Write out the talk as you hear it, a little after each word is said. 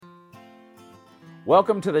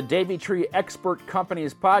Welcome to the Davey Tree Expert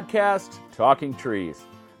Company's podcast, Talking Trees.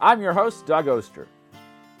 I'm your host, Doug Oster.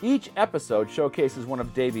 Each episode showcases one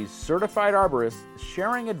of Davey's certified arborists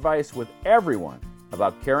sharing advice with everyone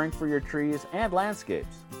about caring for your trees and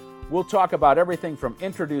landscapes. We'll talk about everything from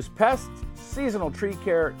introduced pests, seasonal tree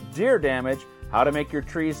care, deer damage, how to make your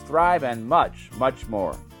trees thrive, and much, much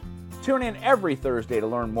more. Tune in every Thursday to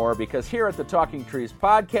learn more because here at the Talking Trees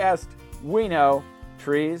podcast, we know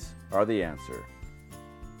trees are the answer.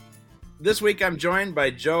 This week I'm joined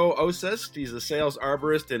by Joe Osust. He's a sales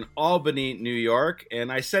arborist in Albany, New York.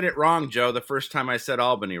 And I said it wrong, Joe, the first time I said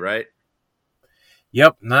Albany, right?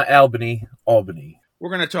 Yep, not Albany, Albany.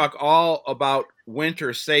 We're going to talk all about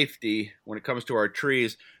winter safety when it comes to our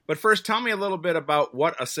trees. But first, tell me a little bit about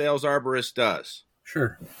what a sales arborist does.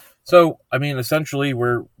 Sure. So, essentially,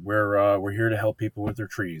 we're here to help people with their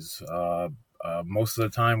trees. Most of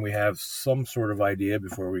the time, we have some sort of idea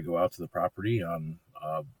before we go out to the property on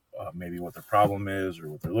maybe what the problem is or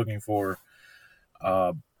what they're looking for.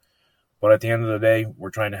 But at the end of the day,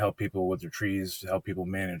 we're trying to help people with their trees, help people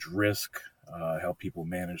manage risk, help people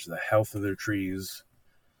manage the health of their trees.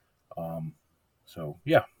 So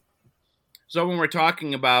when we're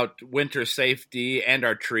talking about winter safety and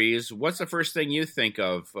our trees, what's the first thing you think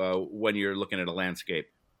of when you're looking at a landscape?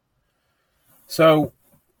 So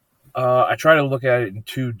I try to look at it in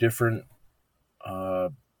two different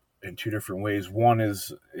ways. One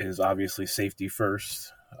is obviously safety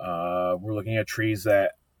first. We're looking at trees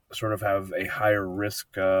that sort of have a higher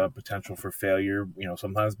risk potential for failure,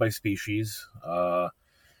 sometimes by species. A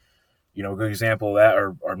good example of that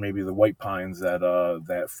are maybe the white pines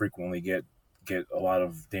that frequently get a lot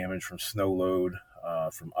of damage from snow load,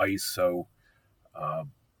 from ice. So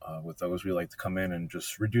with those, we like to come in and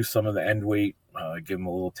just reduce some of the end weight, give them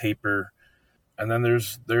a little taper. And then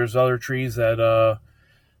there's other trees that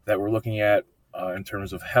we're looking at in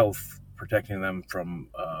terms of health, protecting them from,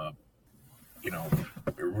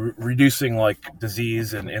 reducing like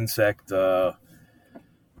disease and insect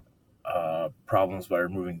problems by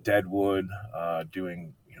removing dead wood,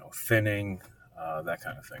 doing, thinning, that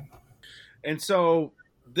kind of thing. And so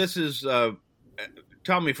this is,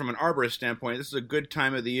 tell me from an arborist standpoint, this is a good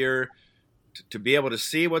time of the year to be able to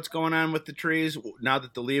see what's going on with the trees now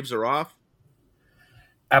that the leaves are off?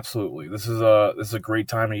 Absolutely. This is a great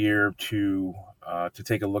time of year to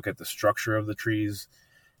take a look at the structure of the trees.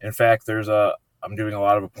 In fact, I'm doing a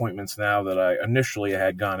lot of appointments now that I initially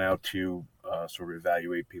had gone out to sort of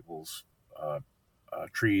evaluate people's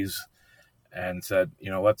trees and said,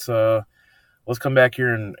 let's come back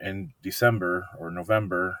here in December or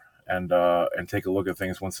November and take a look at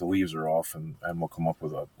things once the leaves are off, and we'll come up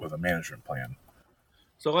with a management plan.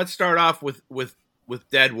 So let's start off with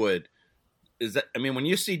deadwood. Is that, when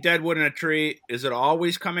you see deadwood in a tree, is it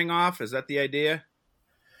always coming off? Is that the idea?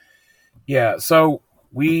 Yeah. So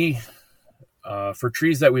we, for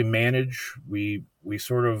trees that we manage, we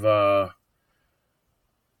sort of,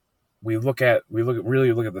 we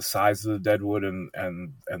really look at the size of the deadwood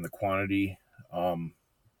and the quantity.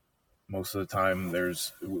 Most of the time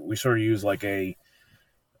we sort of use like a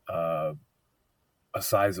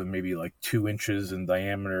size of maybe like 2 inches in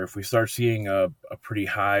diameter. If we start seeing a pretty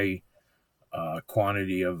high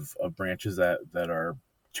quantity of branches that are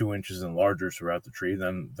 2 inches and larger throughout the tree,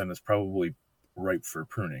 then it's probably ripe for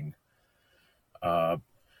pruning.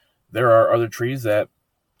 There are other trees that,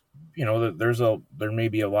 there may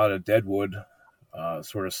be a lot of deadwood,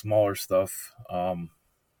 sort of smaller stuff.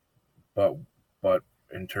 But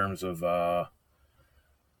in terms of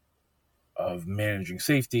managing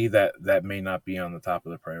safety, that may not be on the top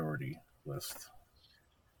of the priority list.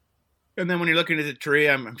 And then when you're looking at the tree,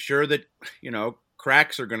 I'm sure that,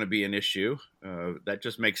 cracks are going to be an issue. That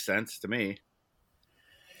just makes sense to me.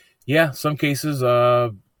 Yeah, some cases,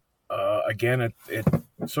 again, it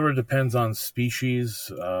sort of depends on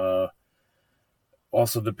species.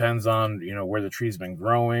 Also depends on, where the tree's been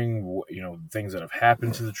growing, things that have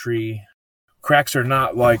happened to the tree. Cracks are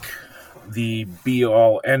not like the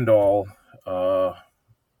be-all, end-all of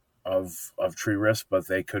tree risk, but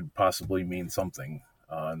they could possibly mean something.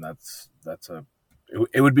 And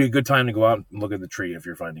it would be a good time to go out and look at the tree if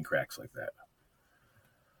you're finding cracks like that.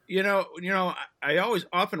 I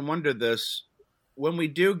often wonder this, when we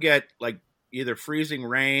do get like either freezing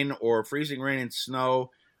rain or freezing rain and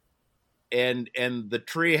snow, and the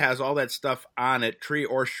tree has all that stuff on it, tree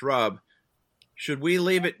or shrub, should we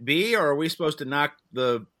leave it be, or are we supposed to knock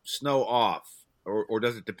the snow off, or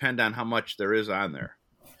does it depend on how much there is on there?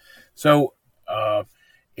 So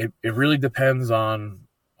it really depends on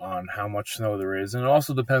how much snow there is, and it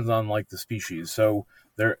also depends on like the species. So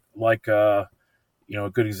there, like a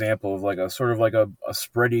good example of like a sort of like a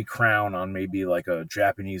spready crown on maybe like a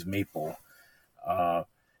Japanese maple.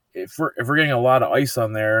 If we're getting a lot of ice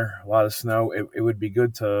on there, a lot of snow, it would be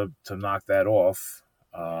good to knock that off.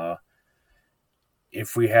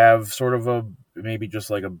 If we have sort of maybe just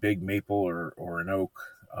like a big maple or an oak,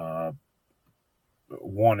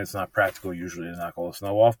 one, it's not practical usually to knock all the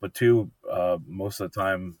snow off, but two, most of the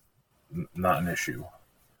time, not an issue.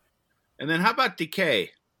 And then how about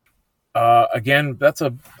decay? Again, that's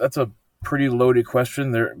a pretty loaded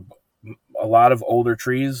question. There, a lot of older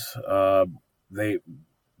trees,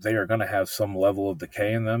 they are going to have some level of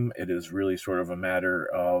decay in them. It is really sort of a matter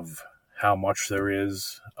of how much there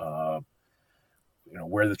is,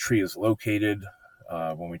 where the tree is located.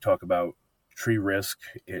 When we talk about tree risk,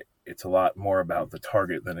 it's a lot more about the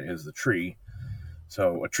target than it is the tree.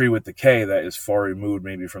 So a tree with decay that is far removed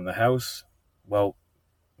maybe from the house, well,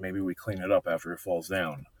 maybe we clean it up after it falls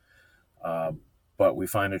down. But we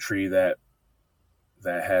find a tree that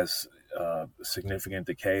has significant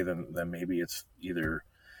decay, then maybe it's either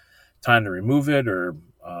time to remove it or,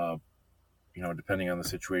 depending on the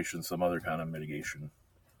situation, some other kind of mitigation.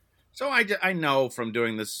 So I know from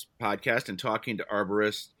doing this podcast and talking to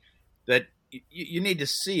arborists that you need to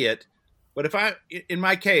see it. But in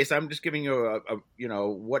my case, I'm just giving you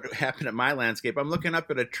what happened at my landscape. I'm looking up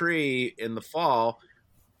at a tree in the fall,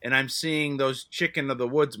 and I'm seeing those chicken of the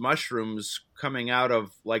woods mushrooms coming out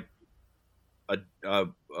of like a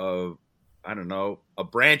I don't know, a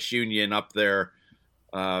branch union up there.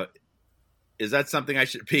 Is that something I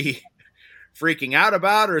should be freaking out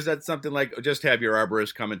about, or is that something like just have your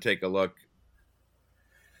arborist come and take a look?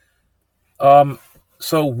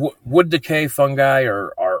 So wood decay fungi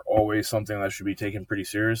are always something that should be taken pretty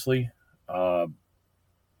seriously. But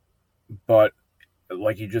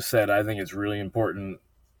like you just said, I think it's really important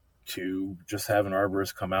to just have an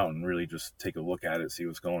arborist come out and really just take a look at it, see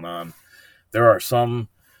what's going on. There are some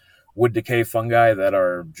wood decay fungi that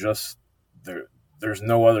are just there. There's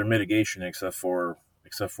no other mitigation except for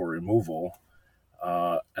removal.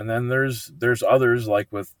 And then there's others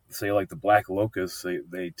like with, say, like the black locust.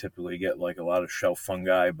 They typically get like a lot of shelf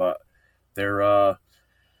fungi, but they're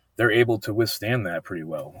able to withstand that pretty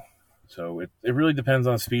well. So it really depends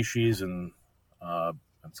on species and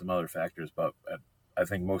some other factors. But I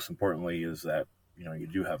think most importantly is that you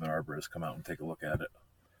do have an arborist come out and take a look at it.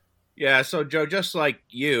 Yeah. So Joe, just like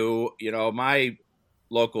you, my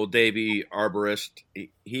local Davy arborist,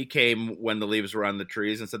 he came when the leaves were on the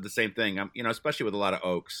trees and said the same thing. Especially with a lot of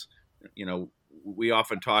oaks, we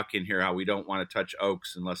often talk in here how we don't want to touch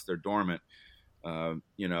oaks unless they're dormant, due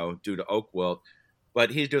to oak wilt.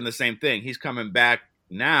 But he's doing the same thing. He's coming back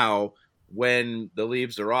now when the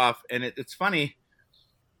leaves are off, and it's funny.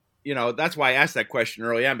 That's why I asked that question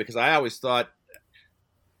early on, because I always thought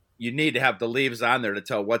you need to have the leaves on there to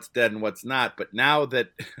tell what's dead and what's not. But now that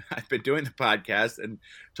I've been doing the podcast and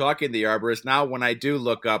talking to the arborist, now when I do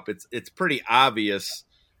look up, it's pretty obvious,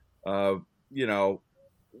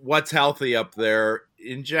 what's healthy up there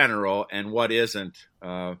in general and what isn't.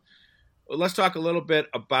 Let's talk a little bit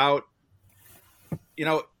about,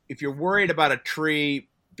 if you're worried about a tree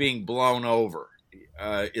being blown over,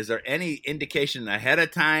 is there any indication ahead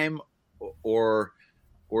of time, or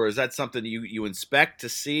is that something you inspect to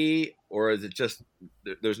see, or is it just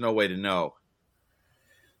there's no way to know?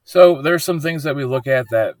 So there's some things that we look at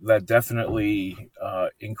that definitely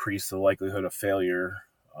increase the likelihood of failure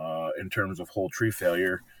in terms of whole tree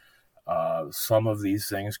failure. Some of these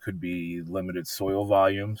things could be limited soil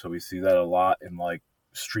volume. So we see that a lot in like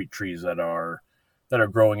street trees that are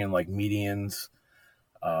growing in like medians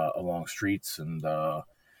along streets, and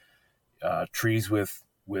trees with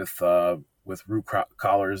root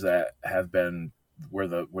collars that have been where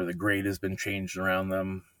the grade has been changed around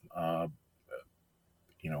them,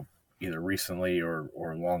 either recently or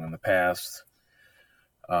long in the past.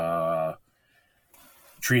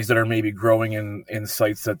 Trees that are maybe growing in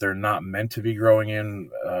sites that they're not meant to be growing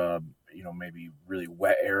in, maybe really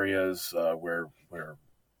wet areas where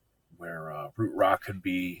root rot could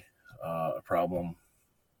be a problem.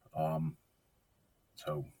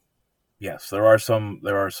 So yes, there are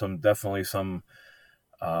definitely some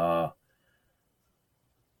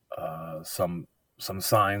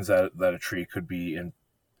signs that a tree could be in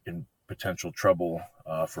potential trouble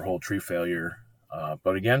for whole tree failure.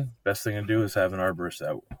 But again, best thing to do is have an arborist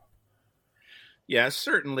out. Yeah,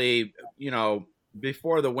 certainly,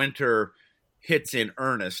 before the winter hits in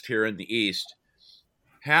earnest here in the East,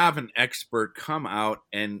 have an expert come out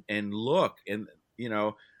and look. And,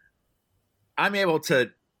 I'm able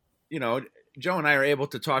to, Joe and I are able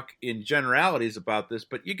to talk in generalities about this,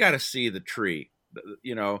 but you got to see the tree.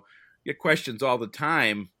 get questions all the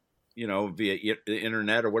time, via the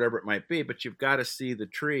internet or whatever it might be, but you've got to see the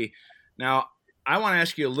tree. Now, I want to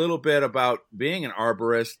ask you a little bit about being an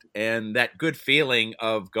arborist and that good feeling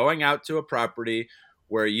of going out to a property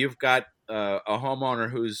where you've got a homeowner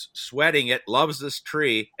who's sweating it, loves this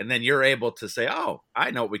tree, and then you're able to say, oh, I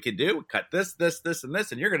know what we can do. Cut this, this, and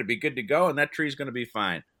this, and you're going to be good to go, and that tree's going to be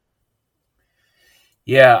fine.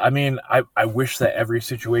 Yeah, I mean, I wish that every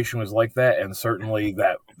situation was like that, and certainly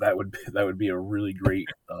that would be a really great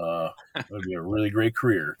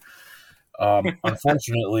career.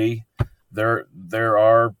 Unfortunately, there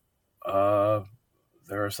are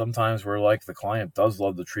some times where like the client does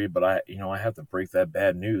love the tree, but I have to break that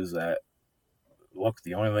bad news that look,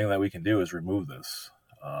 the only thing that we can do is remove this.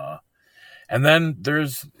 And then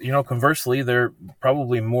there's conversely, there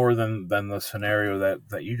probably more than the scenario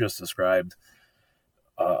that you just described.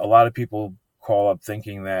 A lot of people call up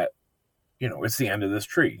thinking that, it's the end of this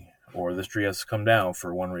tree, or this tree has to come down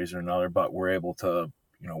for one reason or another, but we're able to,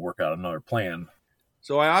 work out another plan.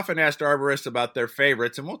 So I often ask arborists about their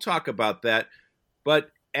favorites, and we'll talk about that.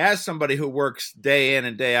 But as somebody who works day in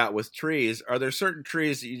and day out with trees, are there certain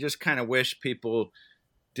trees that you just kind of wish people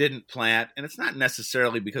didn't plant? And it's not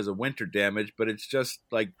necessarily because of winter damage, but it's just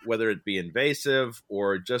like whether it be invasive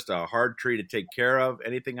or just a hard tree to take care of.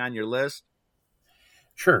 Anything on your list?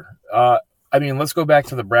 Sure. I mean, let's go back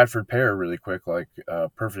to the Bradford pear really quick, like a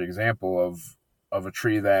perfect example of a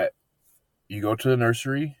tree that you go to the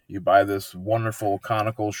nursery, you buy this wonderful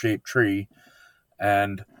conical shaped tree,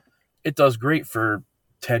 and it does great for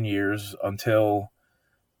 10 years until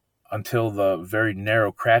the very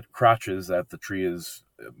narrow crotches that the tree is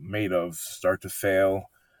made of start to fail.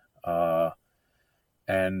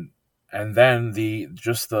 And then the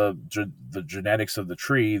genetics of the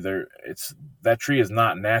tree that tree is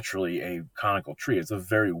not naturally a conical tree. It's a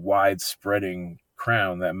very wide spreading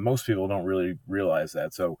crown that most people don't really realize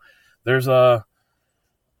that. So there's and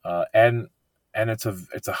it's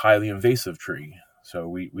a highly invasive tree. So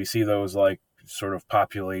we see those like sort of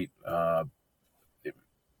populate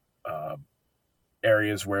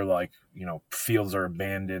areas where like fields are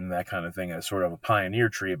abandoned, that kind of thing, as sort of a pioneer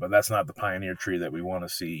tree, but that's not the pioneer tree that we want to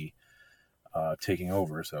see taking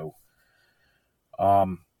over. So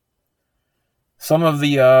some of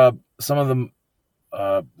the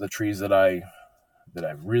trees that I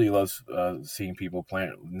really love seeing people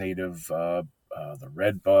plant native, the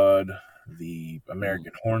redbud, the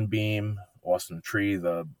American hornbeam, awesome tree,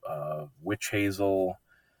 the witch hazel.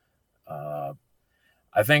 I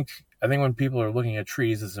think when people are looking at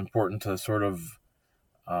trees, it's important to sort of,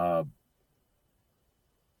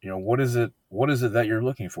 what is it that you're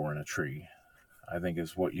looking for in a tree? I think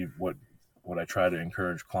is what I try to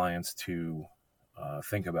encourage clients to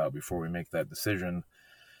think about before we make that decision.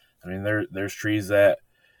 I mean, there's trees that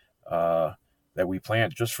we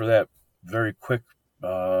plant just for that very quick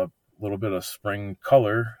little bit of spring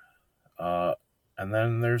color, and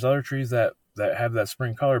then there's other trees that have that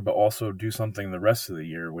spring color but also do something the rest of the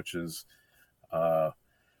year, which is how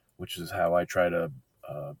I try to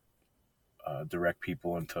direct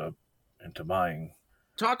people into buying.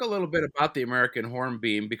 Talk a little bit about the American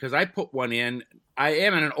hornbeam, because I put one in. I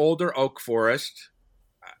am in an older oak forest.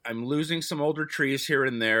 I'm losing some older trees here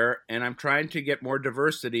and there, and I'm trying to get more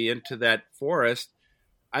diversity into that forest.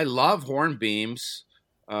 I love hornbeams.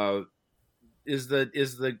 Is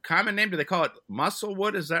the common name? Do they call it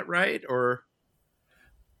musclewood? Is that right? Or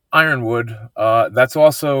ironwood? That's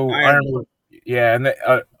also ironwood. Yeah,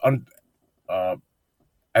 and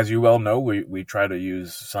as you well know, we try to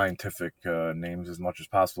use scientific names as much as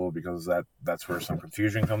possible because that's where some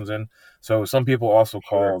confusion comes in. So some people also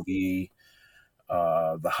call the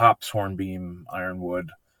hops hornbeam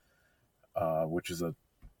ironwood, which is a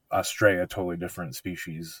Astrea, totally different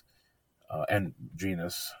species and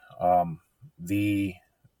genus. The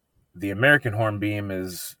American hornbeam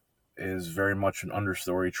is very much an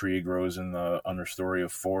understory tree. It grows in the understory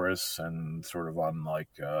of forests and sort of on like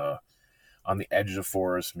on the edge of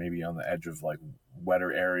forest, maybe on the edge of like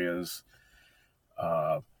wetter areas.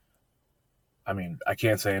 I mean, I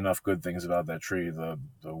can't say enough good things about that tree. The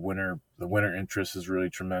winter interest is really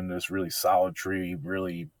tremendous, really solid tree,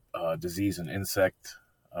 really disease and insect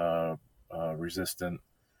resistant.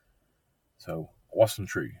 So awesome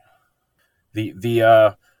tree.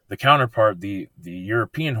 The counterpart, the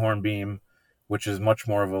European hornbeam, which is much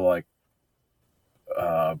more of a like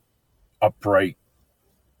upright,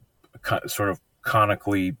 sort of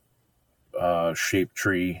conically shaped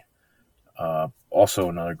tree. Also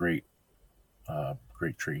another great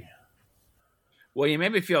tree. Well, you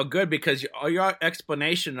made me feel good because your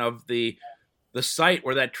explanation of the the site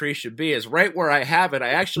where that tree should be is right where I have it. I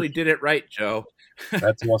actually did it right, Joe.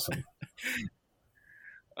 That's awesome.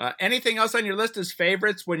 Anything else on your list as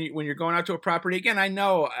favorites when you're going out to a property? Again, I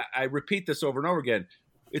know I repeat this over and over again.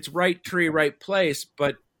 It's right tree, right place,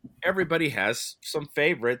 but everybody has some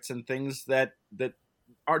favorites and things that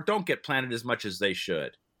don't get planted as much as they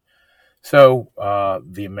should. So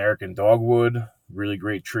the American dogwood, really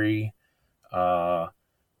great tree. The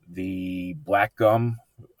black gum,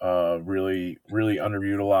 really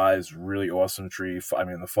underutilized, really awesome tree. I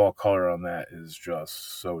mean, the fall color on that is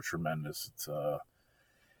just so tremendous. It's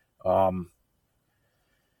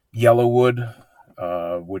yellowwood,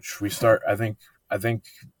 which we start. I think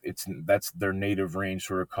that's their native range.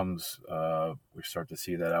 Sort of comes. We start to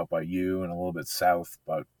see that out by you and a little bit south,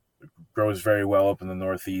 but it grows very well up in the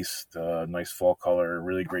Northeast. Nice fall color,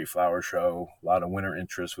 really great flower show. A lot of winter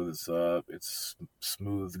interest with its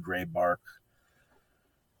smooth gray bark.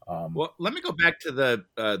 Well, let me go back to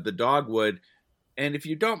the dogwood, and if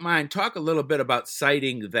you don't mind, talk a little bit about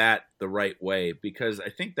siting that the right way, because I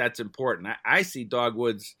think that's important. I see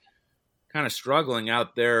dogwoods kind of struggling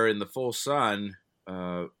out there in the full sun.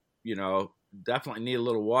 Definitely need a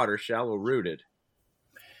little water, shallow rooted.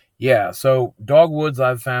 Yeah, so dogwoods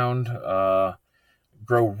I've found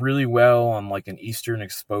grow really well on like an eastern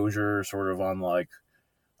exposure, sort of on like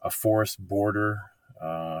a forest border,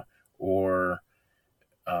 or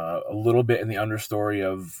a little bit in the understory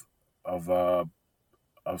of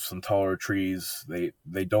some taller trees.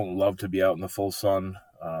 They don't love to be out in the full sun.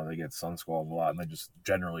 They get sun scalded a lot, and they just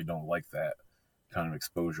generally don't like that kind of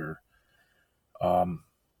exposure.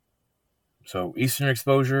 So eastern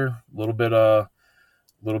exposure, a little bit of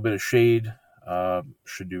shade,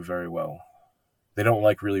 should do very well. They don't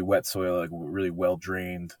like really wet soil, like really well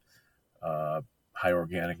drained, high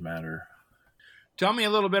organic matter. Tell me a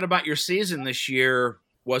little bit about your season this year.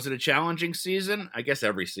 Was it a challenging season? I guess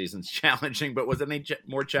every season's challenging, but was it any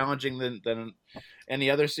more challenging than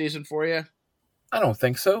any other season for you? I don't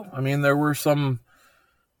think so. I mean, there were some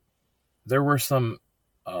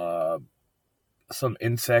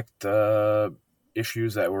insect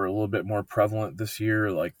issues that were a little bit more prevalent this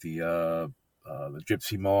year, like the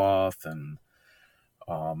gypsy moth and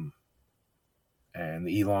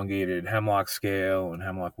the elongated hemlock scale and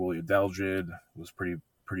hemlock woolly adelgid was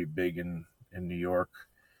pretty big in New York.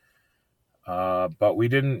 But we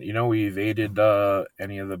didn't, we evaded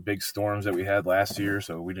any of the big storms that we had last year,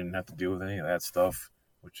 so we didn't have to deal with any of that stuff,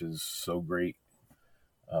 which is so great.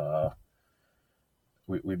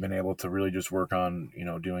 We've been able to really just work on,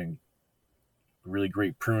 doing really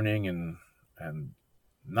great pruning and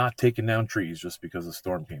not taking down trees just because the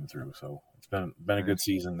storm came through. So it's been a good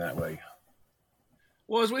season that way.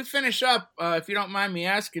 Well, as we finish up, if you don't mind me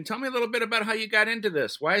asking, tell me a little bit about how you got into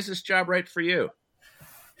this. Why is this job right for you?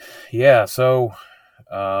 Yeah, so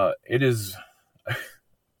it is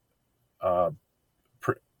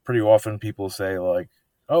pretty often people say like,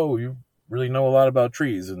 "Oh, you really know a lot about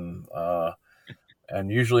trees," and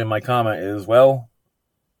usually my comment is, "Well,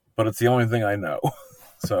 but it's the only thing I know."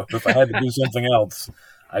 So if I had to do something else,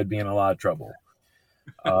 I'd be in a lot of trouble.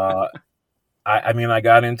 I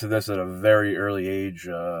got into this at a very early age,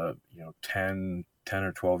 10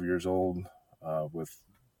 or 12 years old, with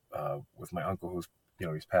my uncle who's,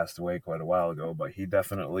 he's passed away quite a while ago, but he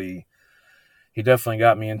definitely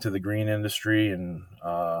got me into the green industry, and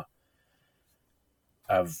like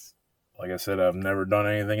I said, I've never done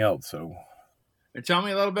anything else. So, and tell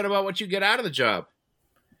me a little bit about what you get out of the job.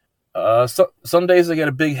 Some days I get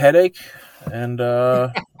a big headache, and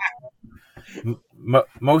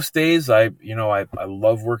most days I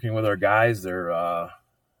love working with our guys. They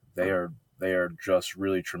are just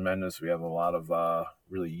really tremendous. We have a lot of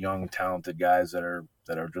really young, talented guys that are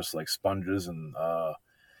just like sponges, and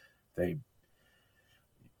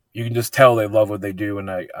you can just tell they love what they do. And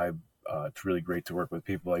it's really great to work with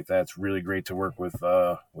people like that. It's really great to work with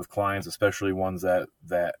clients, especially ones that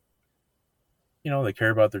they care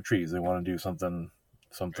about their trees. They want to do something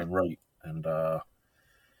right, and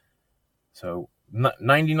so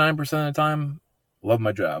 99% of the time, love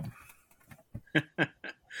my job.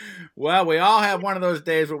 Well, we all have one of those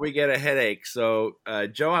days where we get a headache. So,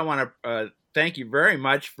 Joe, I want to thank you very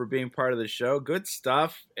much for being part of the show. Good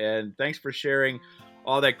stuff, and thanks for sharing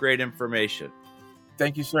all that great information.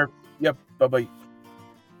 Thank you, sir. Yep, bye-bye.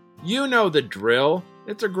 You know the drill.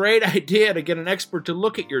 It's a great idea to get an expert to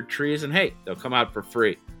look at your trees, and hey, they'll come out for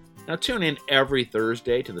free. Now tune in every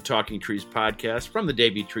Thursday to the Talking Trees podcast from the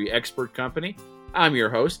Davey Tree Expert Company. I'm your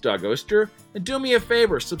host, Doug Oster, and do me a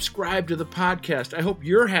favor, subscribe to the podcast. I hope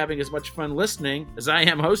you're having as much fun listening as I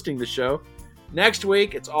am hosting the show. Next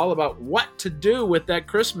week, it's all about what to do with that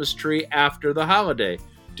Christmas tree after the holiday.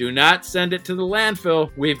 Do not send it to the landfill.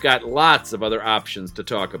 We've got lots of other options to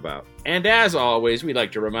talk about. And as always, we'd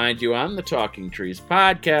like to remind you on the Talking Trees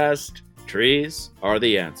podcast, trees are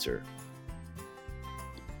the answer.